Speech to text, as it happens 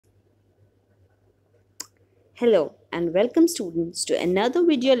Hello and welcome students to another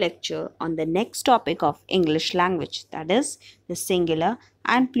video lecture on the next topic of English language, that is the singular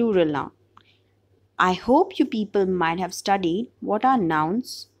and plural noun. I hope you people might have studied what are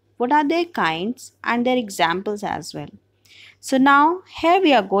nouns, what are their kinds and their examples as well. So now here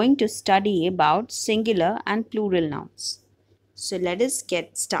we are going to study about singular and plural nouns. So let us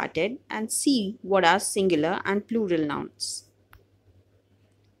get started and see what are singular and plural nouns.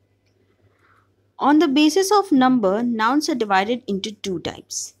 On the basis of number, nouns are divided into two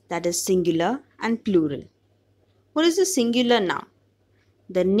types, that is singular and plural. What is a singular noun?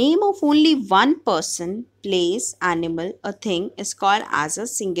 The name of only one person, place, animal, or thing is called as a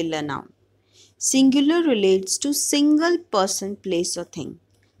singular noun. Singular relates to single person, place, or thing.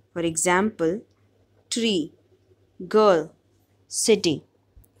 For example, tree, girl, city.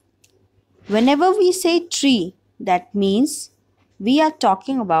 Whenever we say tree, that means we are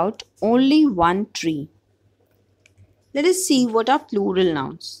talking about only one tree. Let us see what are plural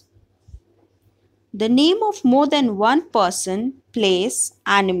nouns. The name of more than one person, place,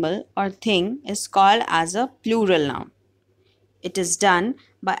 animal or thing is called as a plural noun. It is done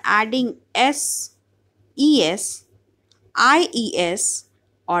by adding s, es, ies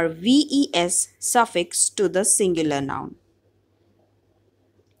or ves suffix to the singular noun.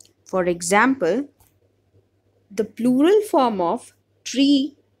 For example, the plural form of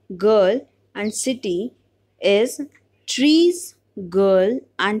tree, girl and city is trees, girl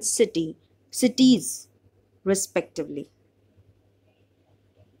and cities respectively.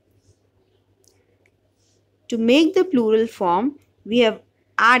 To make the plural form, we have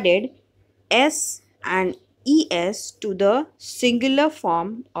added s and es to the singular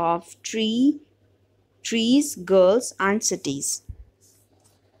form of trees, girls and cities.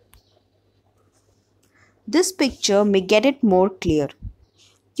 This picture may get it more clear.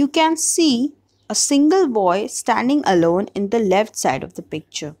 You can see a single boy standing alone in the left side of the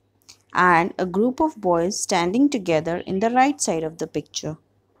picture and a group of boys standing together in the right side of the picture.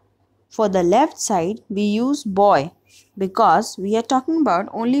 For the left side, we use boy because we are talking about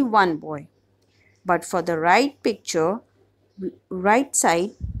only one boy. But for the right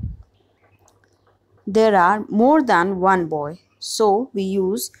side, there are more than one boy. So we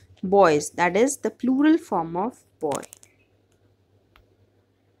use boys, that is the plural form of boy.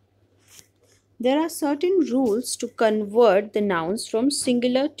 There are certain rules to convert the nouns from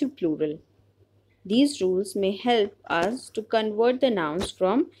singular to plural. These rules may help us to convert the nouns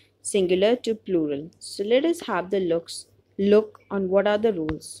from singular to plural. So let us have the look on what are the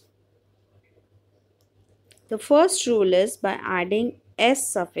rules. The first rule is by adding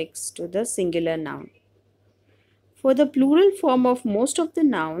s suffix to the singular noun. For the plural form of most of the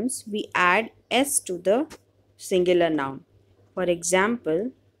nouns, we add s to the singular noun. For example,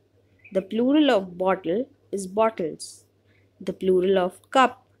 the plural of bottle is bottles. The plural of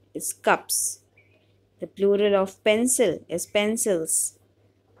cup is cups. The plural of pencil is pencils.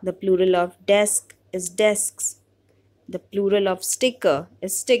 The plural of desk is desks. The plural of sticker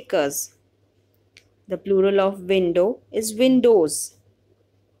is stickers. The plural of window is windows.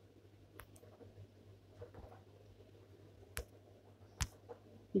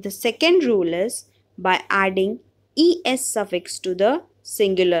 The second rule is by adding es suffix to the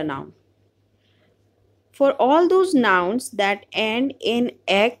singular noun. For all those nouns that end in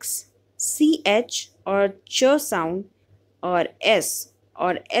x, ch or ch sound or s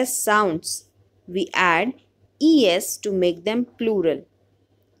sounds, we add es to make them plural.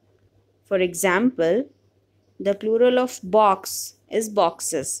 For example, the plural of box is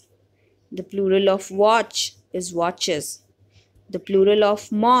boxes. The plural of watch is watches. The plural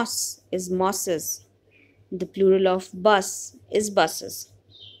of moss is mosses. The plural of bus is buses.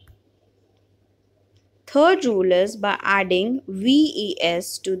 Third rule is by adding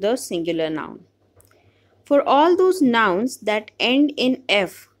ves to the singular noun. For all those nouns that end in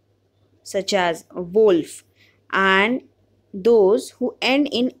f, such as wolf, and those who end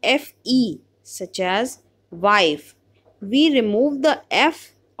in fe, such as wife, we remove the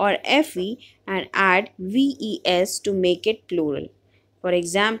f or fe and add ves to make it plural. For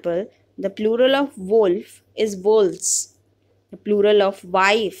example, the plural of wolf is wolves. The plural of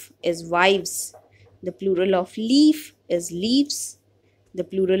wife is wives. The plural of leaf is leaves. The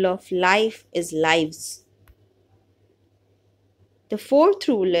plural of life is lives. The fourth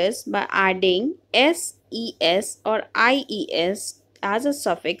rule is by adding s, es or ies as a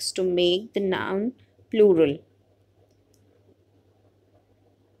suffix to make the noun plural.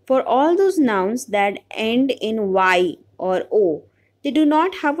 For all those nouns that end in y or o, they do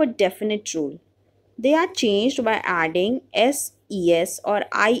not have a definite rule. They are changed by adding s, es or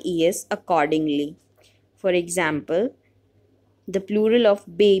ies accordingly. For example, the plural of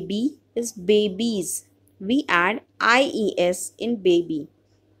baby is babies. We add ies in baby.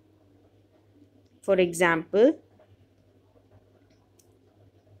 For example,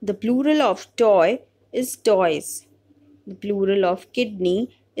 the plural of toy is toys. The plural of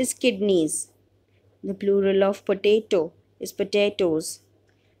kidney is kidneys. The plural of potato is potatoes.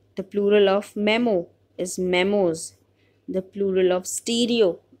 The plural of memo is memos. The plural of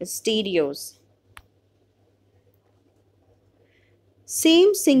stereo is stereos.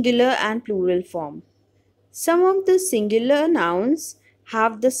 Same singular and plural form. Some of the singular nouns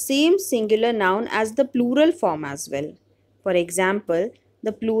have the same singular noun as the plural form as well. For example,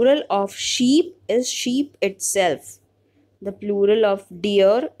 the plural of sheep is sheep itself. The plural of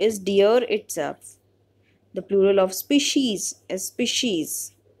deer is deer itself. The plural of species is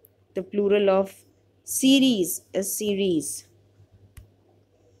species. The plural of series is series.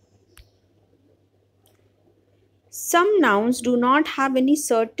 Some nouns do not have any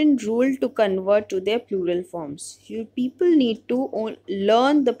certain rule to convert to their plural forms. You people need to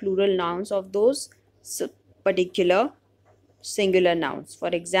learn the plural nouns of those particular singular nouns. For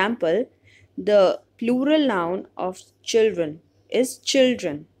example, the plural noun of children is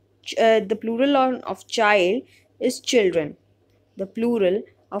children. The plural noun of child is children. The plural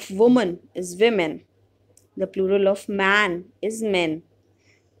of woman is women. The plural of man is men.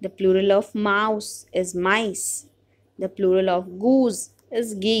 The plural of mouse is mice. The plural of goose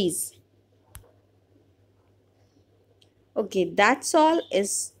is geese. Okay, that's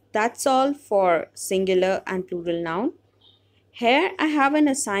all for singular and plural noun. Here I have an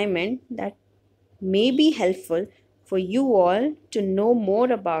assignment that may be helpful for you all to know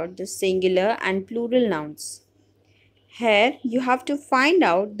more about the singular and plural nouns. Here you have to find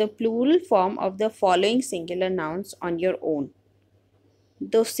out the plural form of the following singular nouns on your own.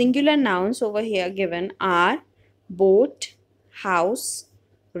 The singular nouns over here given are boat, house,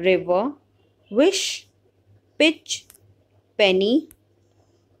 river, wish, pitch, penny,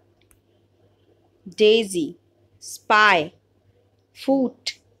 daisy, spy,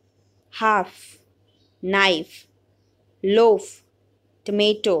 foot, half, knife, loaf,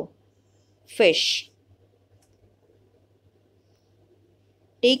 tomato, fish.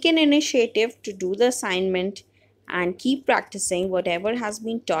 Take an initiative to do the assignment and keep practicing whatever has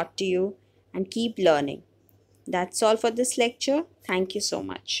been taught to you and keep learning. That's all for this lecture. Thank you so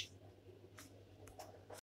much.